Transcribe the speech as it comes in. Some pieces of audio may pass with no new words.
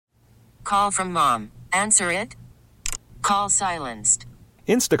call from mom. Answer it. Call silenced.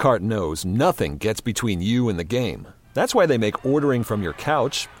 Instacart knows nothing gets between you and the game. That's why they make ordering from your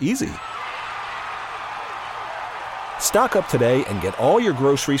couch easy. Stock up today and get all your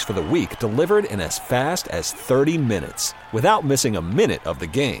groceries for the week delivered in as fast as 30 minutes without missing a minute of the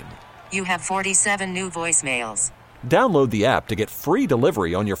game. You have 47 new voicemails. Download the app to get free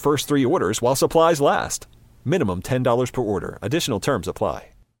delivery on your first 3 orders while supplies last. Minimum $10 per order. Additional terms apply.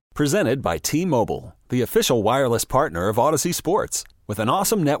 Presented by T-Mobile, the official wireless partner of Odyssey Sports. With an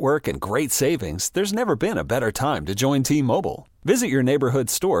awesome network and great savings, there's never been a better time to join T-Mobile. Visit your neighborhood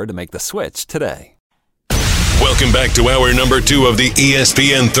store to make the switch today. Welcome back to hour number 2 of the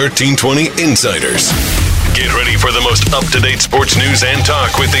ESPN 1320 Insiders. Get ready for the most up-to-date sports news and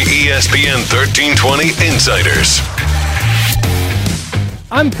talk with the ESPN 1320 Insiders.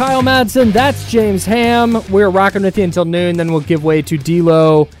 I'm Kyle Madsen. That's James Ham. We're rocking with you until noon. Then we'll give way to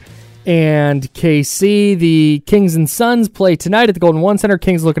D'Lo and KC. The Kings and Suns play tonight at the Golden One Center.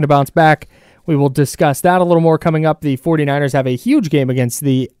 Kings looking to bounce back. We will discuss that a little more coming up. The 49ers have a huge game against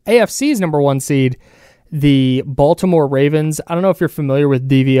the AFC's number 1 seed, the Baltimore Ravens. I don't know if you're familiar with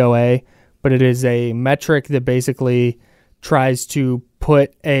DVOA, but it is a metric that basically tries to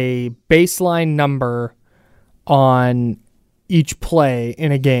put a baseline number on each play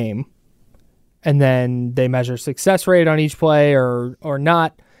in a game, and then they measure success rate on each play or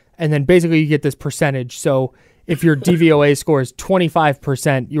not, and then basically you get this percentage. So if your DVOA score is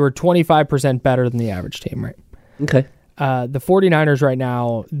 25%, you are 25% better than the average team, right? Okay. The 49ers right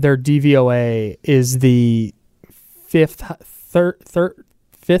now, their DVOA is the fifth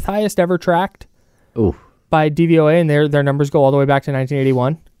highest ever tracked by DVOA, and their numbers go all the way back to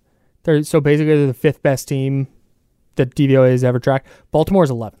 1981. So basically they're the 5th best team that DVOA has ever tracked. Baltimore's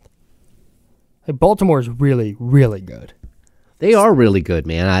 11th. Baltimore's really, really good. They are really good,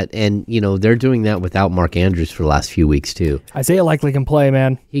 man. And they're doing that without Mark Andrews for the last few weeks, too. Isaiah Likely can play,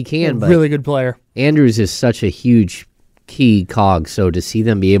 man. He can, but really good player. Andrews is such a huge key cog, so to see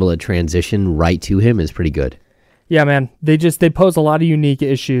them be able to transition right to him is pretty good. Yeah, man. They pose a lot of unique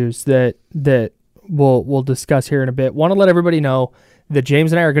issues that we'll discuss here in a bit. Want to let everybody know that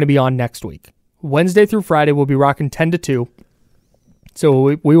James and I are going to be on next week. Wednesday through Friday, we'll be rocking 10 to 2.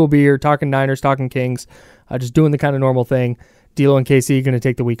 So we will be here talking Niners, talking Kings, just doing the kind of normal thing. D'Lo and KC are going to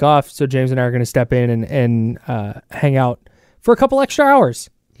take the week off, so James and I are going to step in and hang out for a couple extra hours.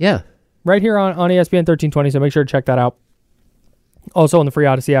 Yeah. Right here on ESPN 1320, so make sure to check that out. Also on the free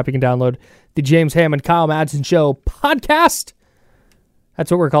Odyssey app, you can download the James Ham and Kyle Madsen Show podcast. That's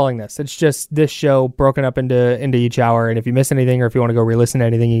what we're calling this. It's just this show broken up into each hour, and if you miss anything or if you want to go re-listen to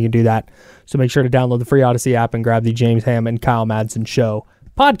anything, you can do that. So make sure to download the free Odyssey app and grab the James Ham and Kyle Madsen Show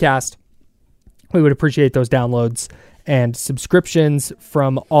podcast. We would appreciate those downloads and subscriptions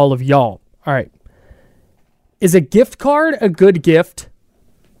from all of y'all. All right. Is a gift card a good gift?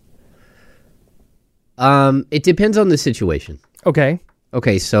 It depends on the situation. Okay,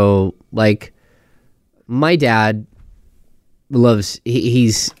 so like my dad loves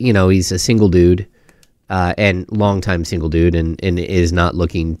he's a single dude and longtime single dude and is not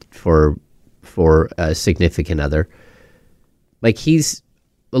looking for a significant other. Like he's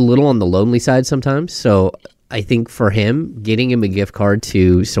a little on the lonely side sometimes, so I think for him, getting him a gift card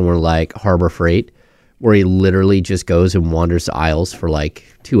to somewhere like Harbor Freight, where he literally just goes and wanders the aisles for like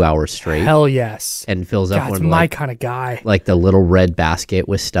 2 hours straight. Hell yes. And fills up one my kind of guy. Like the little red basket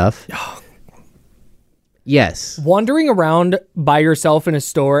with stuff. Yes. Wandering around by yourself in a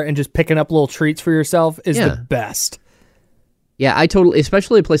store and just picking up little treats for yourself is the best. Yeah, I totally,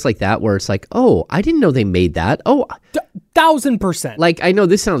 especially a place like that where it's like, oh, I didn't know they made that. Oh, 1000%. Like, I know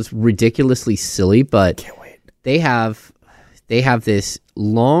this sounds ridiculously silly, but can't wait. They have this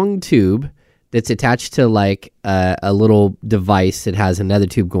long tube that's attached to like a little device that has another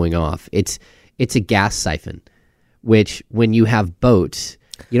tube going off. It's a gas siphon, which when you have boats,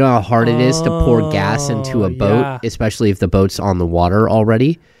 you know how hard it is to pour gas into a boat, especially if the boat's on the water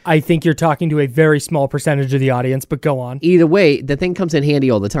already. I think you're talking to a very small percentage of the audience, but go on. Either way, the thing comes in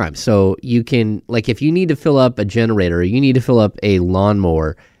handy all the time. So you can, like, if you need to fill up a generator, or you need to fill up a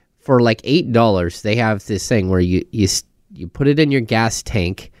lawnmower, for like $8, they have this thing where you put it in your gas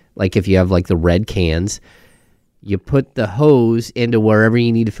tank. Like if you have like the red cans, you put the hose into wherever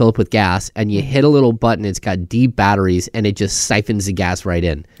you need to fill up with gas, and you hit a little button. It's got deep batteries, and it just siphons the gas right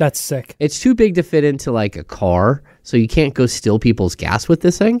in. That's sick. It's too big to fit into like a car, so you can't go steal people's gas with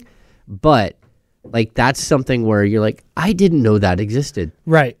this thing. But like that's something where you're like, I didn't know that existed.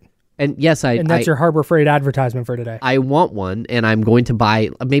 Right. And yes, and that's your Harbor Freight advertisement for today. I want one, and I'm going to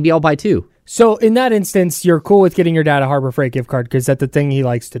buy. Maybe I'll buy two. So in that instance, you're cool with getting your dad a Harbor Freight gift card because that's the thing he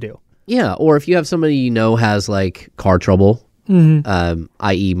likes to do. Yeah, or if you have somebody you know has like car trouble,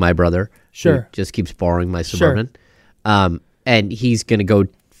 i.e. my brother, Sure. who just keeps borrowing my Suburban, and he's going to go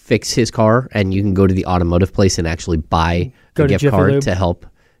fix his car, and you can go to the automotive place and actually buy Go a to gift Jiffy card Lube.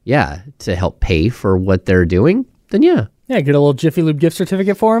 to help pay for what they're doing, then yeah. Yeah, get a little Jiffy Lube gift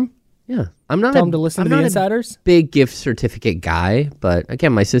certificate for him. Yeah, I'm not Tell him to listen to the insiders. Big gift certificate guy, but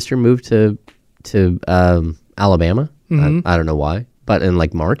again, my sister moved to Alabama. I don't know why, but in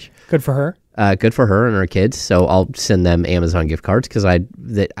like March. Good for her. Good for her and her kids. So I'll send them Amazon gift cards because I'll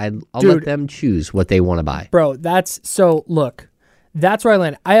let them choose what they want to buy. Bro, look, that's where I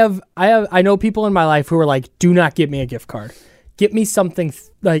land. I know people in my life who are like, do not get me a gift card. Get me something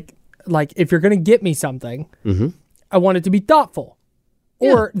like if you're gonna get me something, I want it to be thoughtful.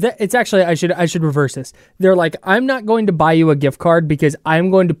 Or it's actually I should reverse this. They're like, I'm not going to buy you a gift card because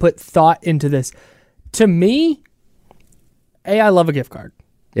I'm going to put thought into this. To me, I love a gift card.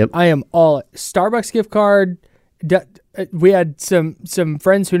 Yep. I am all Starbucks gift card. We had some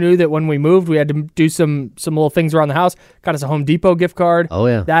friends who knew that when we moved, we had to do some little things around the house. Got us a Home Depot gift card. Oh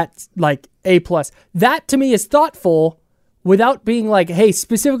yeah. That's like A+. That to me is thoughtful without being like, hey,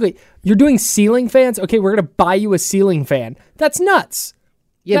 specifically, you're doing ceiling fans? Okay, we're going to buy you a ceiling fan. That's nuts.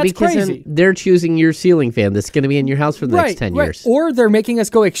 Yeah, That's because crazy. then they're choosing your ceiling fan that's going to be in your house for the next 10 years. Or they're making us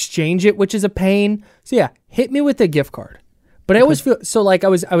go exchange it, which is a pain. So yeah, hit me with a gift card. But I always feel so like I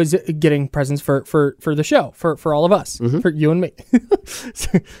was getting presents for the show for all of us, for you and me. So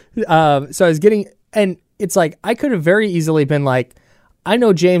I was getting, and it's like I could have very easily been like, I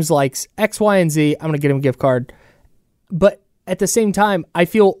know James likes X, Y, and Z. I'm gonna get him a gift card. But at the same time, I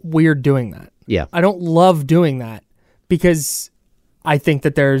feel weird doing that. Yeah. I don't love doing that because I think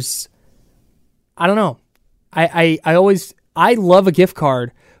that I don't know. I love a gift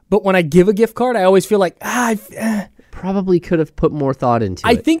card, but when I give a gift card, I always feel like Probably could have put more thought into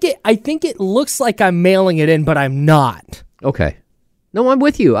I it. think it looks like I'm mailing it in, but I'm not. Okay. No, I'm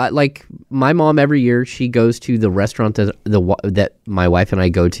with you. Like my mom, every year she goes to the restaurant that my wife and I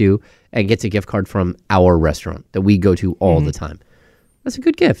go to and gets a gift card from our restaurant that we go to all the time. That's a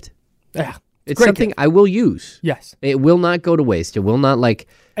good gift. Yeah, It's great something gift. I will use. Yes. It will not go to waste. It will not And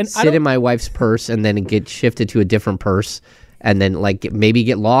I sit don't- in my wife's purse and then get shifted to a different purse and then maybe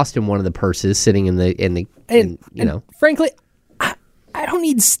get lost in one of the purses sitting in the And frankly, I don't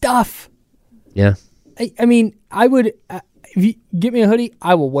need stuff. Yeah. I mean, I would if you get me a hoodie,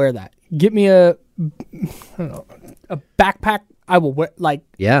 I will wear that. Get me a backpack, I will wear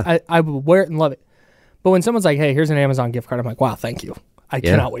I will wear it and love it. But when someone's like, "Hey, here's an Amazon gift card," I'm like, "Wow, thank you. I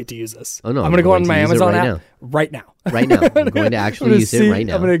cannot wait to use this." Oh no, I'm gonna go on my to use it Amazon right app right now. Right now. I'm going to actually use it right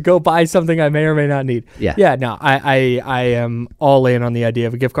now. I'm gonna go buy something I may or may not need. Yeah. Yeah. No, I am all in on the idea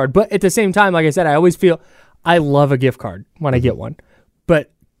of a gift card. But at the same time, like I said, I always feel I love a gift card when I get one.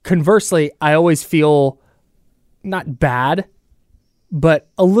 But conversely, I always feel not bad, but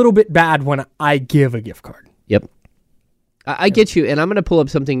a little bit bad when I give a gift card. Yep. I get you, and I'm going to pull up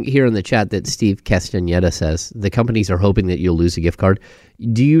something here in the chat that Steve Castaneda says. The companies are hoping that you'll lose a gift card.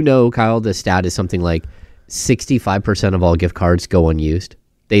 Do you know, Kyle, the stat is something like 65% of all gift cards go unused?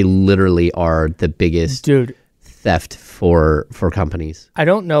 They literally are the biggest theft for companies. I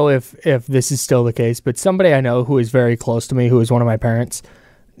don't know if this is still the case, but somebody I know who is very close to me, who is one of my parents,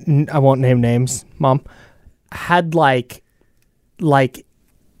 I won't name names, Mom, had like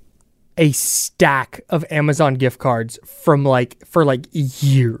a stack of Amazon gift cards for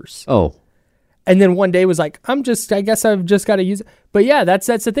years. Oh. And then one day was like, I guess I've just got to use it. But yeah, that's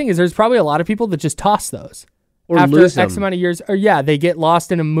the thing is there's probably a lot of people that just toss those. Or after lose X them. amount of years. Or yeah, they get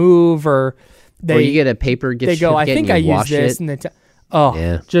lost in a move or Or you get a paper gift they go, I certificate think and I you used wash this. it. And they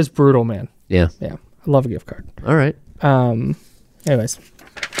Yeah. just brutal, man. Yeah. Yeah. I love a gift card. All right. Anyways.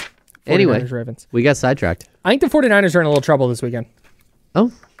 Anyway, 49ers, Ravens. we got sidetracked. I think the 49ers are in a little trouble this weekend.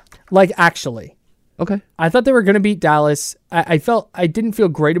 Oh, Like, actually. okay. I thought they were going to beat Dallas. I didn't feel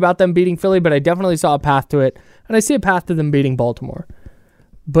great about them beating Philly, but I definitely saw a path to it. And I see a path to them beating Baltimore.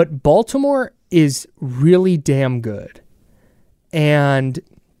 But Baltimore is really damn good. And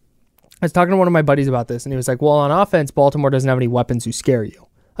I was talking to one of my buddies about this, and he was like, well, on offense, Baltimore doesn't have any weapons who scare you.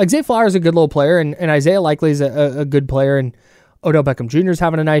 Like, Zay Flowers is a good little player, and Isaiah Likely is a good player, and Odell Beckham Jr. is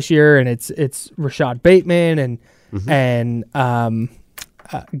having a nice year, and it's Rashad Bateman and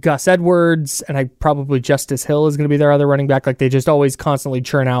Gus Edwards, and probably Justice Hill is going to be their other running back. Like, they just always constantly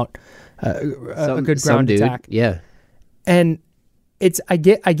churn out a good ground attack. Yeah. And I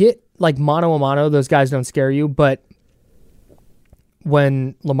get like mano a mano, those guys don't scare you, but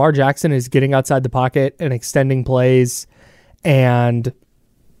when Lamar Jackson is getting outside the pocket and extending plays and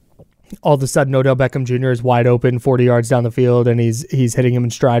all of a sudden Odell Beckham Jr. is wide open 40 yards down the field and he's hitting him in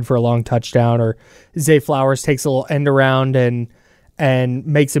stride for a long touchdown, or Zay Flowers takes a little end around and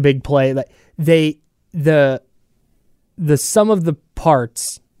makes a big play. Like the sum of the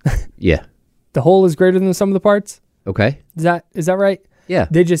parts. Yeah. The whole is greater than the sum of the parts. Okay. Is that right? Yeah.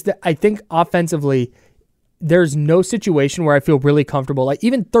 I think offensively, there's no situation where I feel really comfortable. Like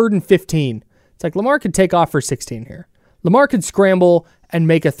even 3rd and 15, it's like Lamar could take off for 16 here. Lamar could scramble and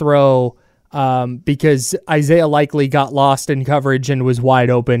make a throw because Isaiah Likely got lost in coverage and was wide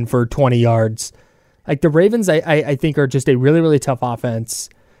open for 20 yards. Like the Ravens, I think are just a really, really tough offense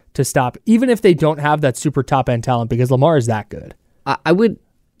to stop, even if they don't have that super top end talent, because Lamar is that good.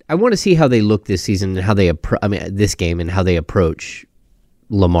 I want to see how they look this season and how they this game and how they approach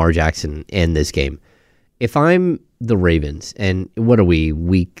Lamar Jackson in this game. If I'm the Ravens, and what are we,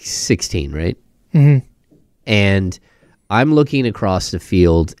 week 16, right? Mm-hmm. And I'm looking across the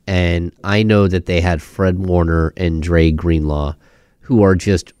field, and I know that they had Fred Warner and Dre Greenlaw, who are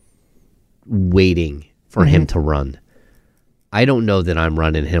just waiting for him to run. I don't know that I'm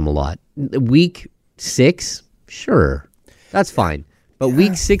running him a lot. Week 6, sure, that's fine. But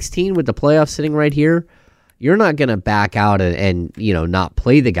week 16 with the playoffs sitting right here, you're not going to back out and not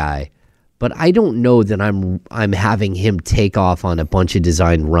play the guy. But I don't know that I'm having him take off on a bunch of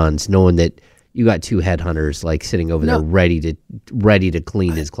design runs, knowing that you got 2 headhunters like sitting over there ready to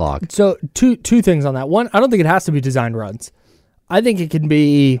clean his clock. So two things on that. One, I don't think it has to be designed runs. I think it can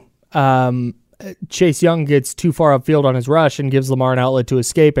be Chase Young gets too far upfield on his rush and gives Lamar an outlet to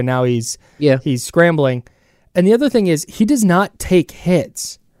escape, and now he's scrambling. And the other thing is he does not take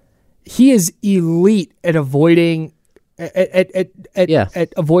hits. He is elite at avoiding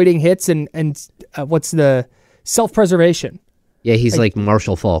at avoiding hits and what's the self-preservation. Yeah, he's like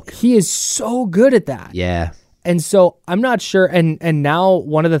Marshall Faulk. He is so good at that. Yeah. And so I'm not sure. And now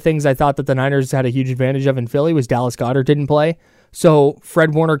one of the things I thought that the Niners had a huge advantage of in Philly was Dallas Goedert didn't play. So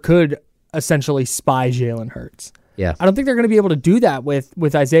Fred Warner could essentially spy Jalen Hurts. Yeah. I don't think they're going to be able to do that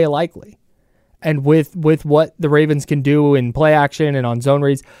with Isaiah Likely. And with what the Ravens can do in play action and on zone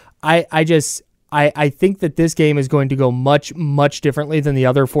reads, I think that this game is going to go much, much differently than the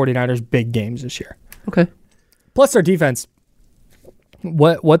other 49ers big games this year. Okay. Plus their defense.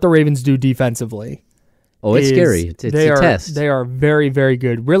 What the Ravens do defensively. Oh, it's scary. It's a test. They are very, very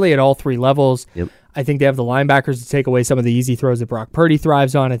good, really at all 3 levels. Yep. I think they have the linebackers to take away some of the easy throws that Brock Purdy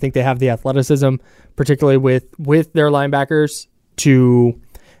thrives on. I think they have the athleticism, particularly with their linebackers, to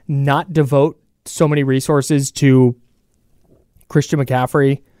not devote so many resources to Christian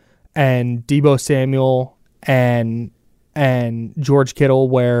McCaffrey and Deebo Samuel and George Kittle,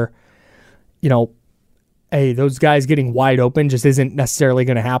 where, hey, those guys getting wide open just isn't necessarily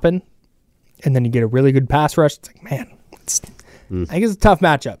going to happen. And then you get a really good pass rush. It's like, man, I think it's a tough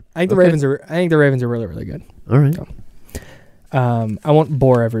matchup. I think the Ravens are really, really good. All right. So, I won't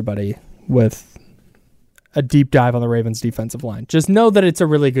bore everybody with a deep dive on the Ravens defensive line. Just know that it's a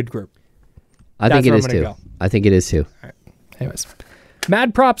really good group. I think it is too. I think it is too. All right. Anyways,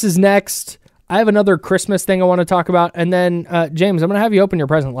 Mad Props is next. I have another Christmas thing I want to talk about. And then, James, I'm going to have you open your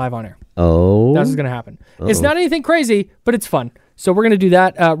present live on air. Oh. That's what's going to happen. It's not anything crazy, but it's fun. So we're going to do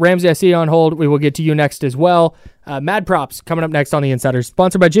that. Ramsey, I see you on hold. We will get to you next as well. Mad Props coming up next on The Insiders,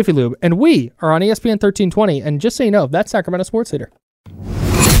 sponsored by Jiffy Lube. And we are on ESPN 1320. And just so you know, that's Sacramento Sports Leader.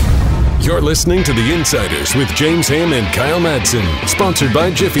 You're listening to The Insiders with James Ham and Kyle Madsen, sponsored by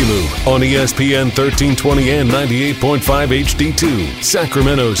Jiffy Lube on ESPN 1320 and 98.5 HD2,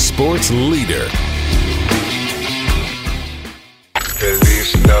 Sacramento Sports Leader.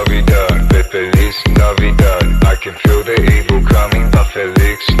 Feliz Navidad, Feliz Navidad. I can feel the evil coming, but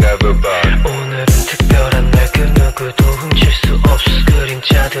Felix never bought. 오늘은 특별한 날 그 누구도 훔칠 수 없어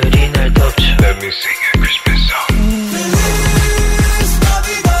그림자들이 날 덮쳐. Let me sing a Christmas song.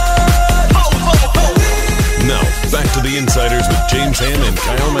 Now, back to The Insiders with James Ham and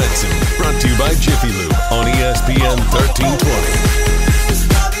Kyle Madsen, brought to you by Jiffy Lube on ESPN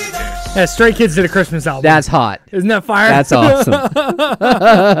 1320. Yeah, Stray Kids did a Christmas album. That's hot. Isn't that fire? That's awesome.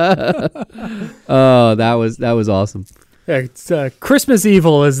 Oh, that was awesome. Yeah, it's Christmas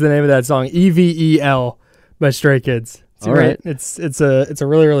Evil is the name of that song. EVEL by Stray Kids. It's all right. It's a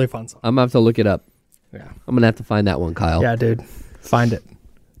really, really fun song. I'm gonna have to look it up. Yeah. I'm gonna have to find that one, Kyle. Yeah, dude. Find it.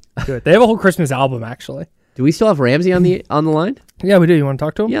 Do it. They have a whole Christmas album, actually. Do we still have Ramsey on the line? Yeah, we do. You want to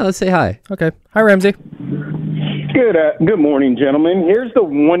talk to him? Yeah, let's say hi. Okay. Hi, Ramsey. Good morning, gentlemen. Here's the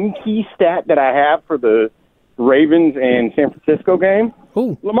one key stat that I have for the Ravens and San Francisco game.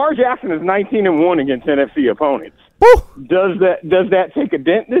 Ooh. Lamar Jackson is 19-1 against NFC opponents. Woo. Does that take a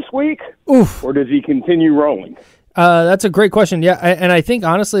dent this week? Oof. Or does he continue rolling? That's a great question. Yeah, and I think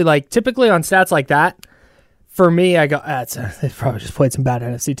honestly, like typically on stats like that, for me, I go, they probably just played some bad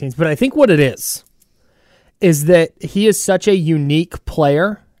NFC teams. But I think what it is that he is such a unique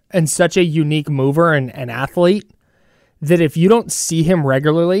player and such a unique mover and athlete that if you don't see him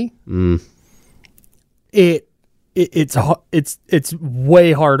regularly, it's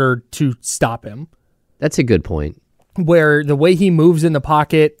way harder to stop him. That's a good point. Where the way he moves in the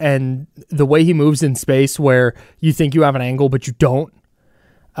pocket and the way he moves in space where you think you have an angle but you don't,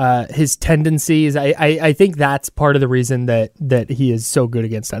 his tendencies, I think that's part of the reason that he is so good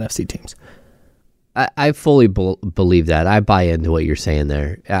against NFC teams. I fully believe that. I buy into what you're saying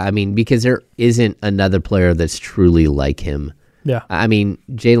there. I mean, because there isn't another player that's truly like him. Yeah. I mean,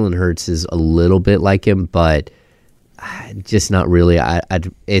 Jalen Hurts is a little bit like him, but just not really.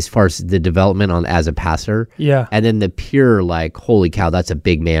 As far as the development on as a passer, yeah, and then the pure like, holy cow, that's a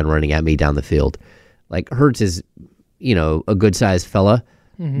big man running at me down the field. Like Hurts is, a good sized fella,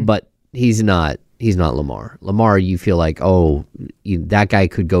 but he's not Lamar. Lamar, you feel like, that guy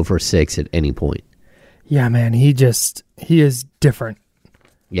could go for 6 at any point. Yeah, man, he is different.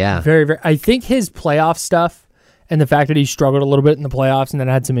 Yeah, very, very. I think his playoff stuff and the fact that he struggled a little bit in the playoffs and then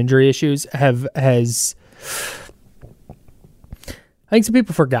had some injury issues has. I think some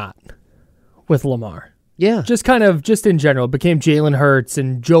people forgot with Lamar. Yeah. Just in general, it became Jalen Hurts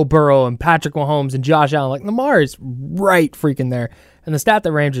and Joe Burrow and Patrick Mahomes and Josh Allen. Like, Lamar is right freaking there. And the stat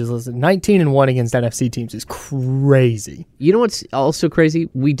that Rams is listed, 19-1 against NFC teams is crazy. You know what's also crazy?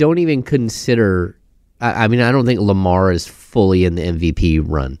 We don't even consider, I don't think Lamar is fully in the MVP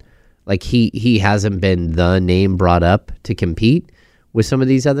run. Like, he hasn't been the name brought up to compete with some of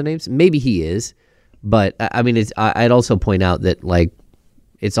these other names. Maybe he is. But, I'd also point out that, like,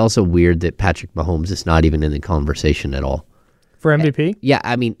 it's also weird that Patrick Mahomes is not even in the conversation at all. For MVP?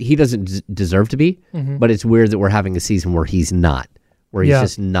 Yeah, he doesn't deserve to be, but it's weird that we're having a season where he's not, where he's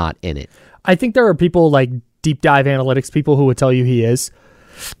just not in it. I think there are people, like deep dive analytics people, who would tell you he is.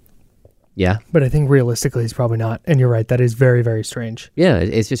 Yeah. But I think realistically he's probably not. And you're right, that is very, very strange. Yeah,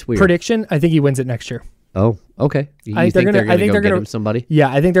 it's just weird. Prediction, I think he wins it next year. Oh, okay. I think they're going to get him somebody? Yeah,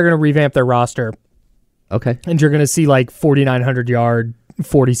 I think they're going to revamp their roster. Okay. And you're going to see like 4,900 yard,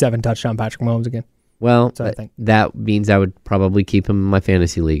 47 touchdown Patrick Mahomes again. Well, that means I would probably keep him in my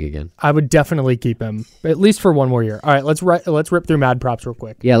fantasy league again. I would definitely keep him, at least for one more year. All right, let's rip through Mad Props real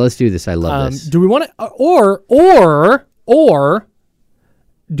quick. Yeah, let's do this. I love this. Do we want to, or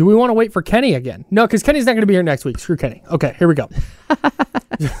do we want to wait for Kenny again? No, because Kenny's not going to be here next week. Screw Kenny. Okay, here we go.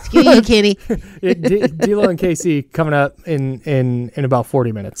 Screw you, Kenny. D'Lo and KC coming up in about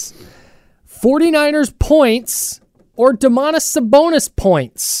 40 minutes. 49ers points or Domantas Sabonis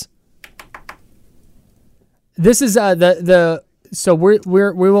points. This is so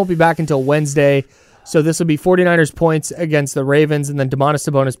we won't be back until Wednesday. So this will be 49ers points against the Ravens and then Domantas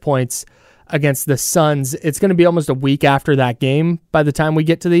Sabonis points against the Suns. It's going to be almost a week after that game by the time we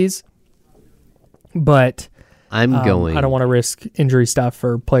get to these. But I don't want to risk injury stuff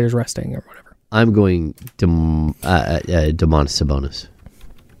or players resting or whatever. I'm going Domantas Sabonis.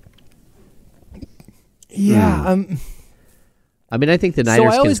 Yeah. I think the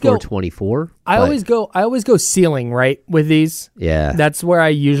Niners can score 24. I always go ceiling, right, with these. Yeah. That's where I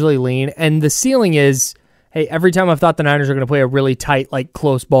usually lean. And the ceiling is, hey, every time I've thought the Niners are going to play a really tight, like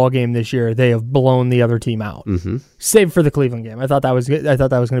close ball game this year, they have blown the other team out. Mm-hmm. Save for the Cleveland game. I thought that was going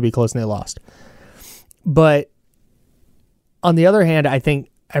to be close and they lost. But on the other hand, I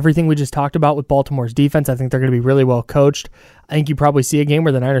think everything we just talked about with Baltimore's defense, I think they're going to be really well coached. I think you probably see a game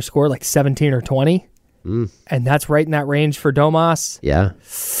where the Niners score like 17 or 20. And that's right in that range for Domas. Yeah.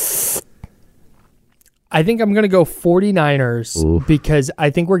 I think I'm going to go 49ers because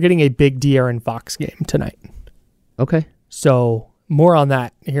I think we're getting a big De'Aaron Fox game tonight. Okay. So more on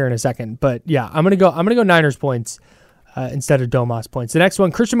that here in a second. But yeah, I'm going to go Niners points instead of Domas points. The next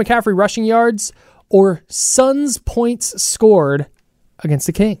one, Christian McCaffrey rushing yards or Suns points scored against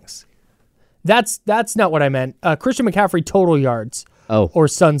the Kings. That's not what I meant. Christian McCaffrey total yards. Or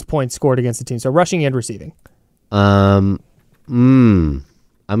Suns points scored against the team. So rushing and receiving. I'm going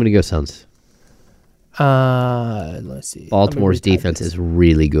to go Suns. Let's see. Baltimore's defense is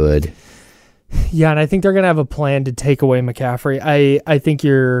really good. Yeah, and I think they're going to have a plan to take away McCaffrey. I think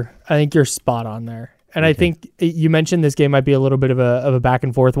you're spot on there. And okay. I think you mentioned this game might be a little bit of a back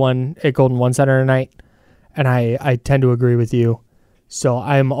and forth one at Golden One Center tonight. And I tend to agree with you. So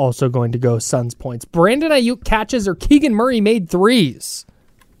I'm also going to go Suns points. Brandon Ayuk catches or Keegan Murray made threes.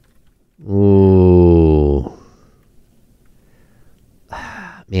 Ooh.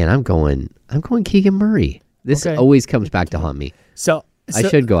 Man, I'm going Keegan Murray. This always comes back to haunt me. So I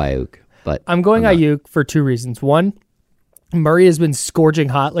should go Ayuk. but I'm going not. Ayuk for two reasons. One, Murray has been scorching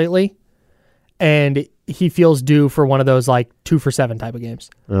hot lately, and he feels due for one of those like 2 for 7 type of games.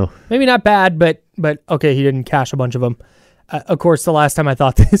 Oh, Maybe not bad, but okay, he didn't cash a bunch of them. Of course, the last time I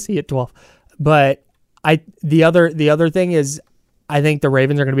thought this, he hit 12. But the other thing is, I think the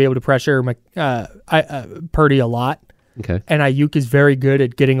Ravens are going to be able to pressure Purdy a lot. okay. And Ayuk is very good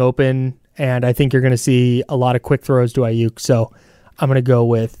at getting open, and I think you're going to see a lot of quick throws to Ayuk. So I'm going to go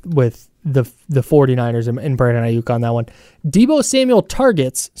with the 49ers and Brandon Ayuk on that one. Deebo Samuel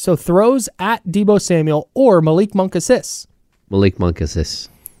targets, so throws at Deebo Samuel or Malik Monk assists. Malik Monk assists.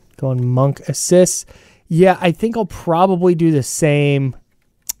 Going Monk assists. Yeah, I think I'll probably do the same.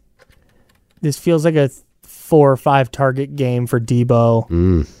 This feels like a 4 or 5 target game for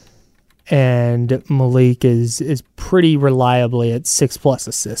Deebo. And Malik is pretty reliably at 6+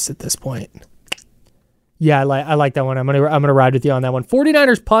 assists at this point. Yeah, I like that one. I'm gonna ride with you on that one.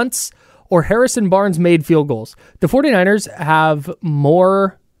 49ers punts or Harrison Barnes made field goals. The 49ers have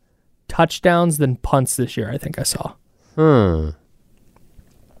more touchdowns than punts this year, I think I saw.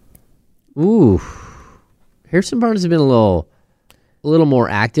 Ooh. Harrison Barnes has been a little more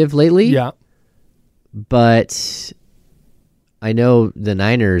active lately. Yeah. But I know the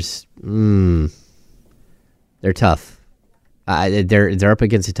Niners, they're tough. They're up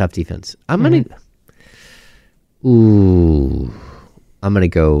against a tough defense. I'm gonna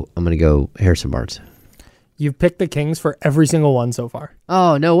go Harrison Barnes. You've picked the Kings for every single one so far.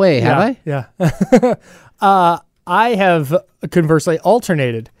 Oh, no way, have I? Yeah. I have conversely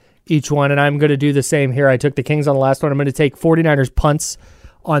alternated each one, and I'm going to do the same here. I took the Kings on the last one. I'm going to take 49ers punts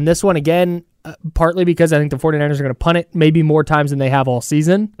on this one again, partly because I think the 49ers are going to punt it maybe more times than they have all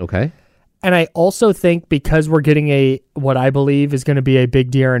season. Okay. And I also think because we're getting what I believe is going to be a big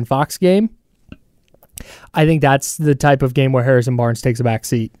De'Aaron Fox game, I think that's the type of game where Harrison Barnes takes a back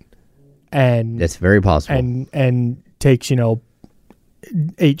seat. And that's very possible. And takes,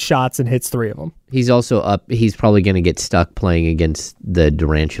 8 shots and hits 3 of them. He's also up. He's probably going to get stuck playing against the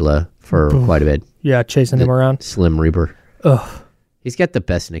Durantula for quite a bit. Yeah, chasing him around. Slim Reaper. Ugh. He's got the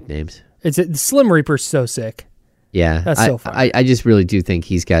best nicknames. Slim Reaper's so sick. Yeah. That's so fun. I just really do think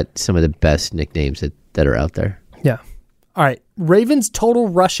he's got some of the best nicknames that are out there. Yeah. All right. Ravens total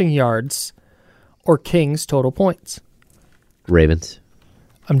rushing yards or Kings total points? Ravens.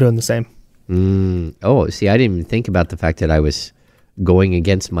 I'm doing the same. Oh, see, I didn't even think about the fact that I was going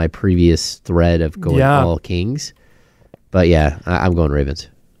against my previous thread of going all Kings. But yeah, I'm going Ravens.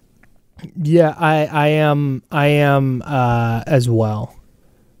 Yeah, I am as well.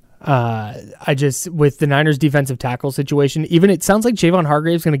 I just, with the Niners defensive tackle situation, even it sounds like Javon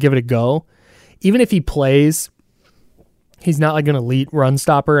Hargrave's going to give it a go. Even if he plays, he's not like an elite run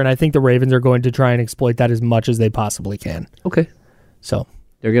stopper, and I think the Ravens are going to try and exploit that as much as they possibly can. Okay. So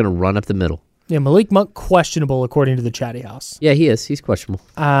they're going to run up the middle. Yeah, Malik Monk questionable according to the Chatty House. Yeah, he is. He's questionable.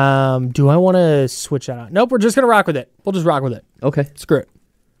 Do I want to switch that out? Nope, we're just going to rock with it. We'll just rock with it. Okay. Screw it.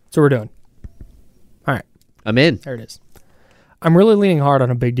 That's what we're doing. All right. I'm in. There it is. I'm really leaning hard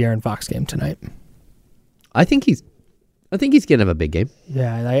on a big De'Aaron Fox game tonight. I think he's going to have a big game.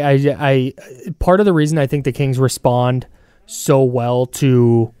 Yeah, I part of the reason I think the Kings respond so well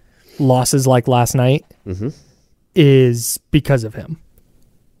to losses like last night is because of him.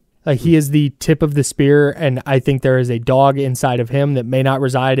 Like he is the tip of the spear, and I think there is a dog inside of him that may not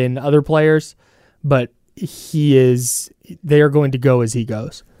reside in other players, but they are going to go as he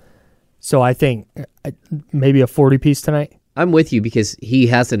goes. So I think maybe a 40-piece tonight. I'm with you because he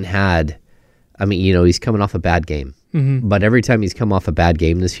hasn't had, he's coming off a bad game. But every time he's come off a bad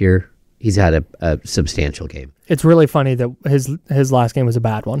game this year, he's had a substantial game. It's really funny that his last game was a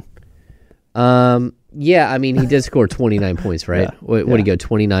bad one. Yeah, he did score 29 points, right? Yeah. What did he go,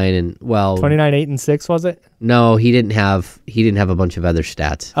 29 and, 29, 8, and 6, was it? No, he didn't have a bunch of other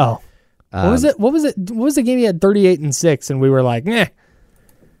stats. Oh. What was the game he had 38 and 6 and we were like, eh.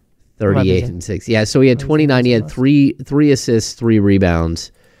 38 and 6. Yeah, so he had 29. He had three assists, 3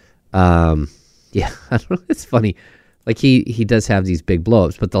 rebounds. Yeah, I don't know. It's funny. Like he does have these big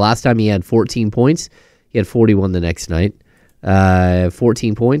blowups, but the last time he had 14 points, he had 41 the next night.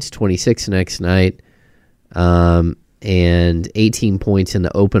 14 points, 26 the next night. And 18 points in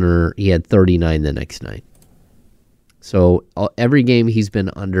the opener. He had 39 the next night. So every game he's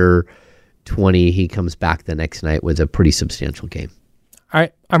been under 20, he comes back the next night with a pretty substantial game. All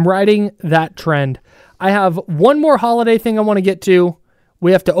right, I'm riding that trend. I have one more holiday thing I want to get to.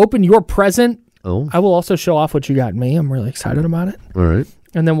 We have to open your present. Oh. I will also show off what you got me. I'm really excited about it. All right.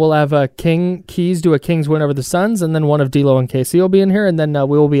 And then we'll have Keys do a Kings win over the Suns, and then one of D'Lo and KC will be in here, and then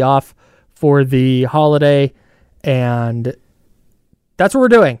we will be off for the holiday, and that's what we're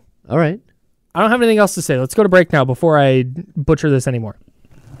doing. All right. I don't have anything else to say. Let's go to break now before I butcher this anymore.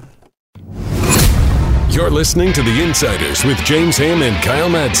 You're listening to The Insiders with James Ham and Kyle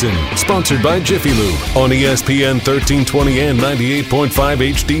Madsen, sponsored by Jiffy Lube on ESPN 1320 and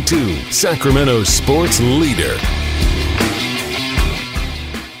 98.5 HD2, Sacramento's sports leader.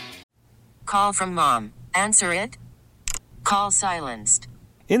 Call from mom. Answer it. Call silenced.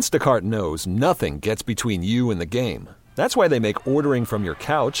 Instacart knows nothing gets between you and the game. That's why they make ordering from your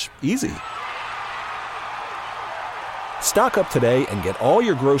couch easy. Stock up today and get all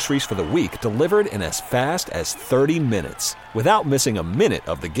your groceries for the week delivered in as fast as 30 minutes without missing a minute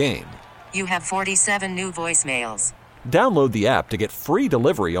of the game. You have 47 new voicemails. Download the app to get free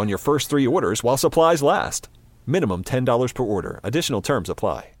delivery on your first 3 orders while supplies last. Minimum $10 per order. Additional terms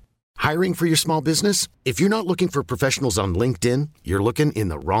apply. Hiring for your small business? If you're not looking for professionals on LinkedIn, you're looking in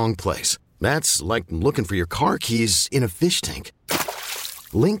the wrong place. That's like looking for your car keys in a fish tank.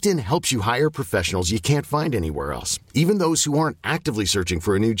 LinkedIn helps you hire professionals you can't find anywhere else, even those who aren't actively searching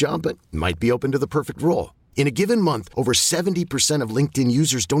for a new job but might be open to the perfect role. In a given month, over 70% of LinkedIn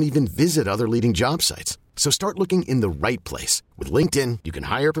users don't even visit other leading job sites. So start looking in the right place. With LinkedIn, you can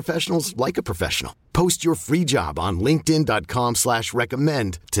hire professionals like a professional. Post your free job on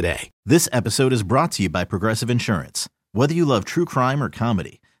linkedin.com/recommend today. This episode is brought to you by Progressive Insurance. Whether you love true crime or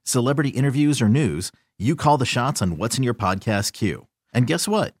comedy, celebrity interviews or news, you call the shots on what's in your podcast queue. And guess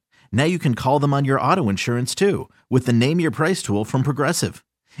what? Now you can call them on your auto insurance too with the Name Your Price tool from Progressive.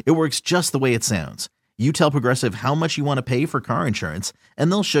 It works just the way it sounds. You tell Progressive how much you want to pay for car insurance,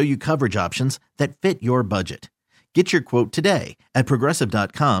 and they'll show you coverage options that fit your budget. Get your quote today at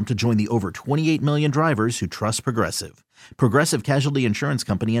Progressive.com to join the over 28 million drivers who trust Progressive. Progressive Casualty Insurance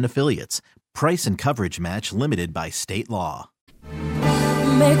Company and Affiliates. Price and coverage match limited by state law.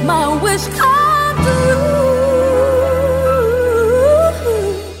 Make my wish come true.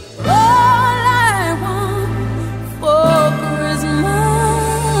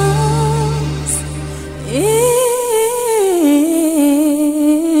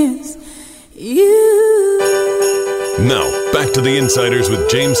 Now, back to The Insiders with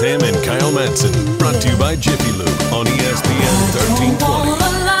James Ham and Kyle Madsen. Brought to you by Jiffy Lube on ESPN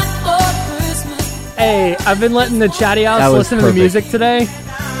 1320. Hey, I've been letting the chatty house listen to the perfect. music today.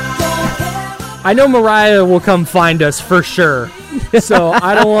 I know Mariah will come find us for sure. So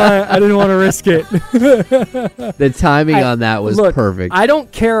I didn't want to risk it. The timing on that was perfect. I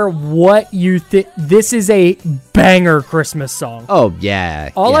don't care what you think. This is a banger Christmas song. Oh,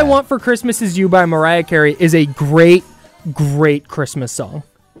 yeah. All I Want for Christmas Is You by Mariah Carey is a great Christmas song.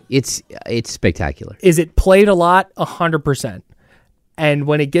 It's spectacular. Is it played a lot? 100%. And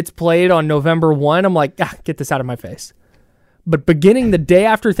when it gets played on November 1, I'm like, get this out of my face. But beginning the day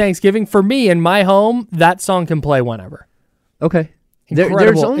after Thanksgiving, for me in my home, that song can play whenever. Okay.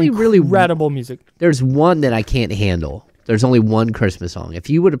 There's only incredible music. There's one that I can't handle. There's only one Christmas song. If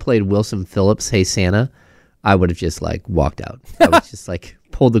you would have played Wilson Phillips' Hey Santa, I would have just walked out. I was just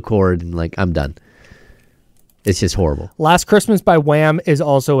pulled the cord and I'm done. It's just horrible. Last Christmas by Wham is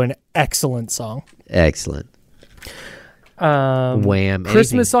also an excellent song. Excellent. Wham.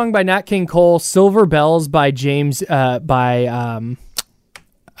 Christmas anything. song by Nat King Cole. Silver Bells by Dean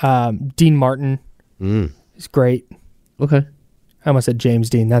Martin. It's great. Okay. I almost said James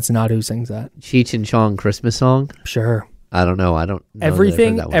Dean. That's not who sings that. Cheech and Chong Christmas song? Sure. I don't know. I don't know.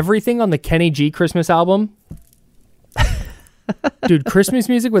 Everything on the Kenny G Christmas album. Dude, Christmas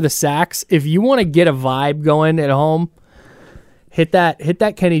music with a sax. If you want to get a vibe going at home, hit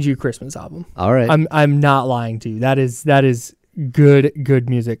that Kenny G Christmas album. All right. I'm not lying to you. That is good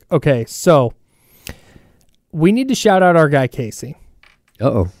music. Okay, so we need to shout out our guy Casey.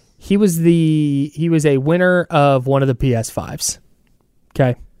 Uh-oh. He was a winner of one of the PS5s.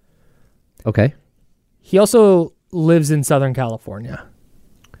 Okay. He also lives in Southern California.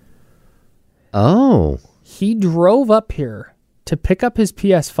 Oh. He drove up here to pick up his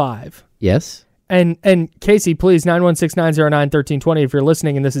PS5. Yes. And Casey, please, 916-909-1320. If you're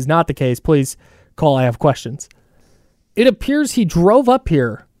listening and this is not the case, please call. I have questions. It appears he drove up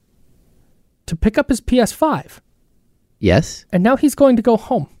here to pick up his PS5. Yes. And now he's going to go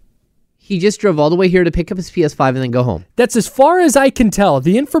home. He just drove all the way here to pick up his PS5 and then go home. That's as far as I can tell.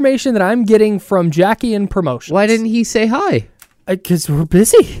 The information that I'm getting from Jackie in Promotions. Why didn't he say hi? Because we're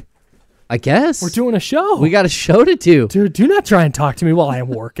busy. I guess. We're doing a show. We got a show to do. Dude, do not try and talk to me while I am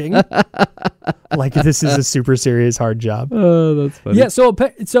working. Like this is a super serious, hard job. Oh, that's funny. Yeah, so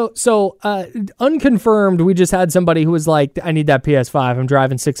unconfirmed, we just had somebody who was like, I need that PS5. I'm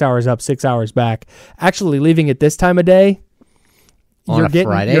driving 6 hours up, 6 hours back. Actually, leaving at this time of day. On a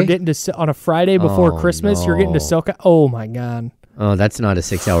Friday? You're getting to on a Friday before Christmas. No. You're getting to SoCal. Oh my God. Oh, that's not a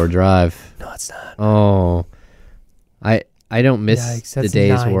 6-hour drive. No, it's not. Oh, I don't miss Yikes, the that's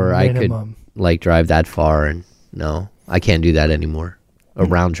days 9 where minimum. I could like drive that far, and no, I can't do that anymore. A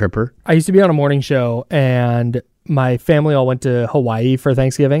round tripper. I used to be on a morning show, and my family all went to Hawaii for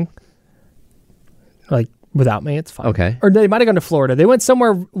Thanksgiving. Like, without me, it's fine. Okay. Or they might have gone to Florida. They went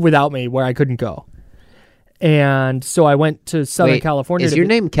somewhere without me where I couldn't go. And so I went to Southern California. Is your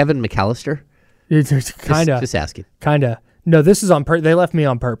name Kevin McAllister? It's kind of. Just asking. Kind of. No, this is on they left me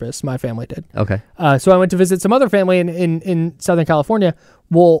on purpose. My family did. Okay. So I went to visit some other family in Southern California.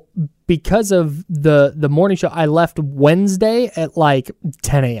 Well, because of the morning show, I left Wednesday at like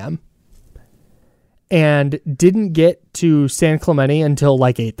 10 a.m. and didn't get to San Clemente until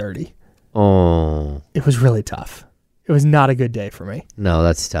like 8:30. Oh. It was really tough. It was not a good day for me. No,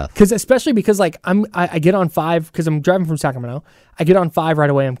 that's tough. Especially because like I get on 5 because I'm driving from Sacramento. I get on 5 right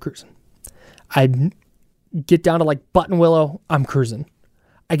away. I'm cruising. I get down to like Buttonwillow. I'm cruising.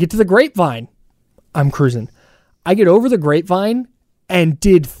 I get to the Grapevine. I'm cruising. I get over the Grapevine and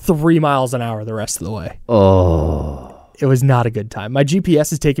did 3 miles an hour the rest of the way. Oh. It was not a good time. My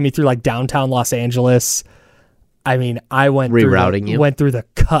GPS is taking me through like downtown Los Angeles. I mean, I went went through the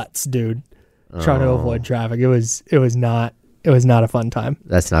cuts, dude, trying to avoid traffic. It was not a fun time.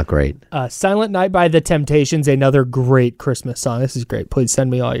 That's not great. Silent Night by The Temptations, another great Christmas song. This is great. Please send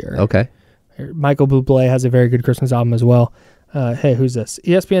me all your. Okay. Michael Bublé has a very good Christmas album as well. Hey, who's this?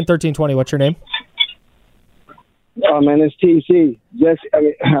 ESPN 1320. What's your name? Oh man, it's TC.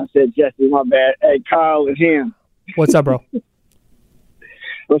 I said Jesse. My bad. Hey, Kyle and him. What's up, bro?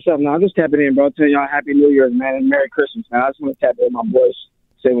 What's up? Now I'm just tapping in, bro. Telling y'all Happy New Year's, man, and Merry Christmas, man. I just want to tap in with my boys.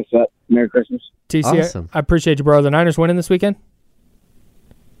 Say what's up. Merry Christmas. TC, awesome. I appreciate you, bro. The Niners winning this weekend?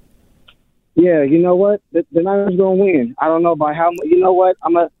 Yeah, you know what? The Niners gonna win. I don't know by how much. You know what?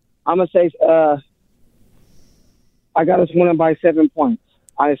 I'm gonna say I got us winning by 7 points.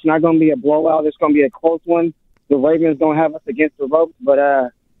 It's not gonna be a blowout. It's gonna be a close one. The Ravens gonna have us against the ropes, but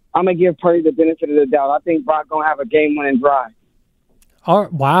I'm gonna give Purdy the benefit of the doubt. I think Brock gonna have a game-winning drive.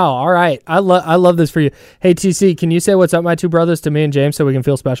 Wow. All right. I love this for you. Hey, TC, can you say what's up, my two brothers, to me and James so we can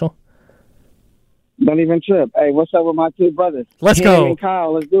feel special? Don't even trip. Hey, what's up with my two brothers? Let's Cam go. And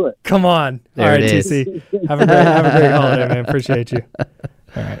Kyle, let's do it. Come on. There all right, it is. TC. Have a great holiday, man. Appreciate you.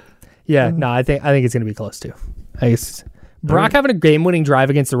 All right. Yeah, no, I think it's going to be close, too. Brock having a game-winning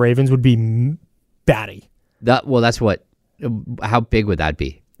drive against the Ravens would be batty. That's what. How big would that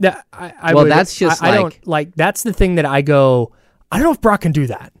be? Yeah, that's just I don't like. That's the thing that I go. I don't know if Brock can do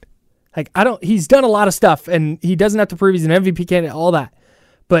that. Like, he's done a lot of stuff, and he doesn't have to prove he's an MVP candidate, all that.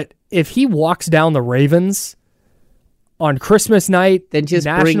 But if he walks down the Ravens on Christmas night, then just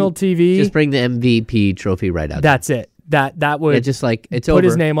national TV, just bring the MVP trophy right out. That's it. That would just like it's put over.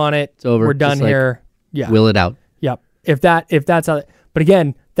 his name on it. It's over. We're done just here. Yeah, will it out. Yep. If that's how. But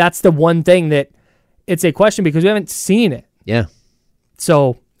again, that's the one thing that it's a question because we haven't seen it. Yeah.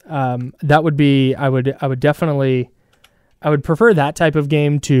 So that would be. I would definitely. I would prefer that type of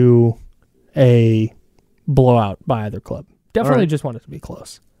game to a blowout by either club. Definitely just want it to be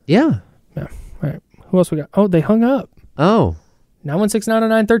close. Yeah. Yeah. All right. Who else we got? Oh, they hung up. Oh.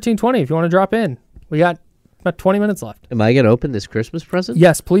 916-909-1320 if you want to drop in. We got about 20 minutes left. Am I going to open this Christmas present?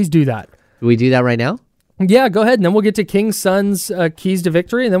 Yes, please do that. Do we do that right now? Yeah, go ahead, and then we'll get to King's Sons keys to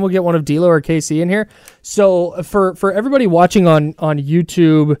victory, and then we'll get one of D'Lo or KC in here. So for everybody watching on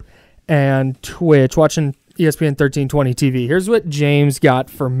YouTube and Twitch, watching ESPN 1320 TV, here's what James got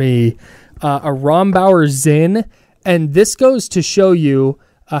for me. A Rombauer Zin, and this goes to show you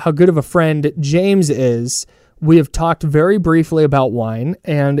how good of a friend James is. We have talked very briefly about wine,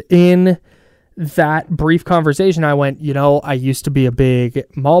 and in that brief conversation, I went, I used to be a big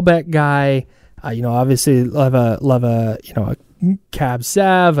Malbec guy. Obviously love a Cab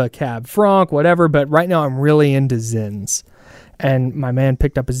Sav, a Cab Franc, whatever. But right now I'm really into Zins. And my man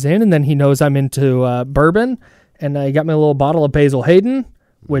picked up a Zin, and then he knows I'm into bourbon. And he got me a little bottle of Basil Hayden,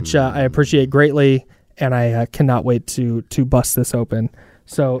 which I appreciate greatly. And I cannot wait to bust this open.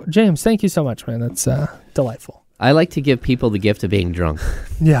 So, James, thank you so much, man. That's delightful. I like to give people the gift of being drunk.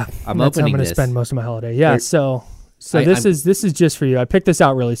 Yeah. I'm that's how I'm opening going to this. spend most of my holiday. Yeah, so this is just for you. I picked this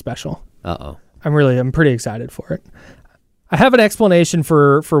out really special. Uh-oh. I'm pretty excited for it. I have an explanation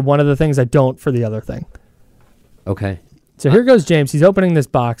for one of the things. I don't for the other thing. Okay. So here goes James. He's opening this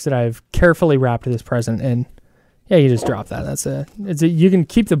box that I've carefully wrapped this present in. Yeah, you just drop that. You can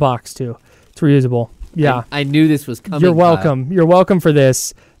keep the box too. It's reusable. Yeah. I knew this was coming. You're welcome. Kyle. You're welcome for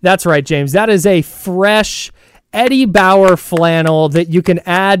this. That's right, James. That is a fresh Eddie Bauer flannel that you can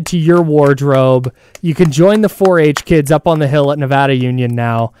add to your wardrobe. You can join the 4-H kids up on the hill at Nevada Union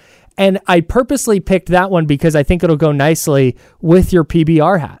now. And I purposely picked that one because I think it'll go nicely with your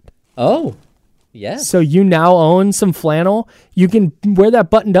PBR hat. Oh, yeah. So you now own some flannel. You can wear that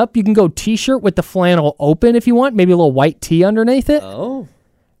buttoned up. You can go t-shirt with the flannel open if you want, maybe a little white tee underneath it. Oh.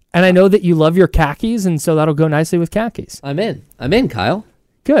 And I know that you love your khakis, and so that'll go nicely with khakis. I'm in, Kyle.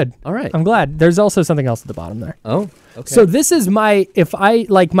 Good. All right. I'm glad. There's also something else at the bottom there. Oh, okay. So this is my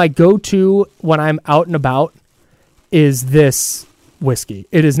go-to when I'm out and about is this whiskey.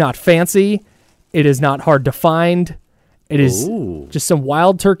 It is not fancy. It is not hard to find. It is just some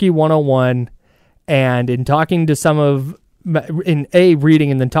Wild Turkey 101. And in talking to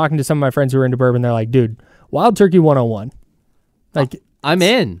reading and then talking to some of my friends who are into bourbon, they're like, dude, Wild Turkey 101. Like, I'm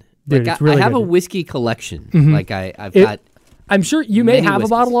in. Dude, like, it's really I have good. a whiskey collection. Mhm. Like I've got. I'm sure you may many have whiskeys.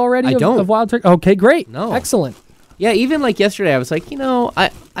 a bottle already I of Wild Turkey. Okay, great. No. Excellent. Yeah, even like yesterday, I was like,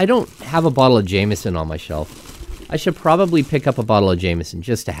 I don't have a bottle of Jameson on my shelf. I should probably pick up a bottle of Jameson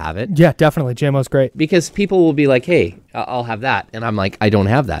just to have it. Yeah, definitely. JMO's great. Because people will be like, hey, I'll have that. And I'm like, I don't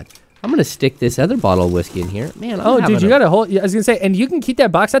have that. I'm going to stick this other bottle of whiskey in here. Man, Oh, dude, you got a whole... I was going to say, and you can keep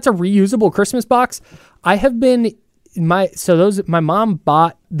that box. That's a reusable Christmas box. I have been... My mom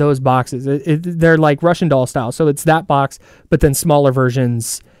bought those boxes. They're like Russian doll style. So it's that box, but then smaller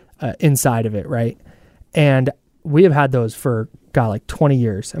versions inside of it, right? And we have had those for, like 20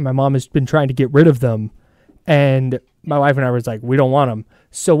 years. And my mom has been trying to get rid of them. And my wife and I was like, we don't want them.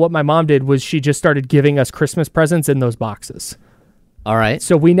 So what my mom did was she just started giving us Christmas presents in those boxes. All right.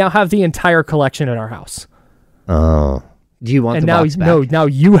 So we now have the entire collection at our house. Oh. Do you want and the now, box back? No, now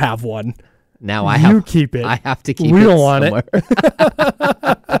you have one. Now I have. You keep it. I have to keep it. We don't want somewhere.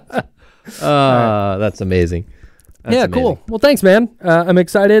 it. That's amazing. That's yeah, amazing. cool. Well, thanks, man. I'm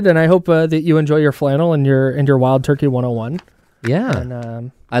excited, and I hope that you enjoy your flannel and your Wild Turkey 101. Yeah.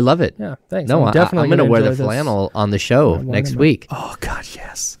 And, I love it. Yeah, thanks. No, I'm definitely I'm going to wear the enjoy this. flannel on the show next week. Oh, God,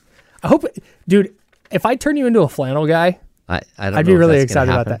 yes. I hope, dude, if I turn you into a flannel guy, I don't I'd know be if really that's gonna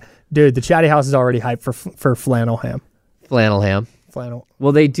excited about happen. that. Dude, the Chatty House is already hyped for flannel ham. Flannel ham. Flannel.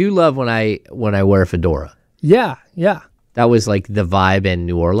 Well, they do love when I wear a fedora. Yeah, yeah. That was like the vibe in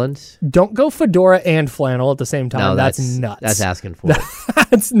New Orleans. Don't go fedora and flannel at the same time. No, that's nuts. That's asking for it.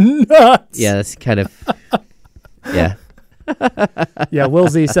 That's nuts. Yeah, that's kind of. Yeah. Yeah, Will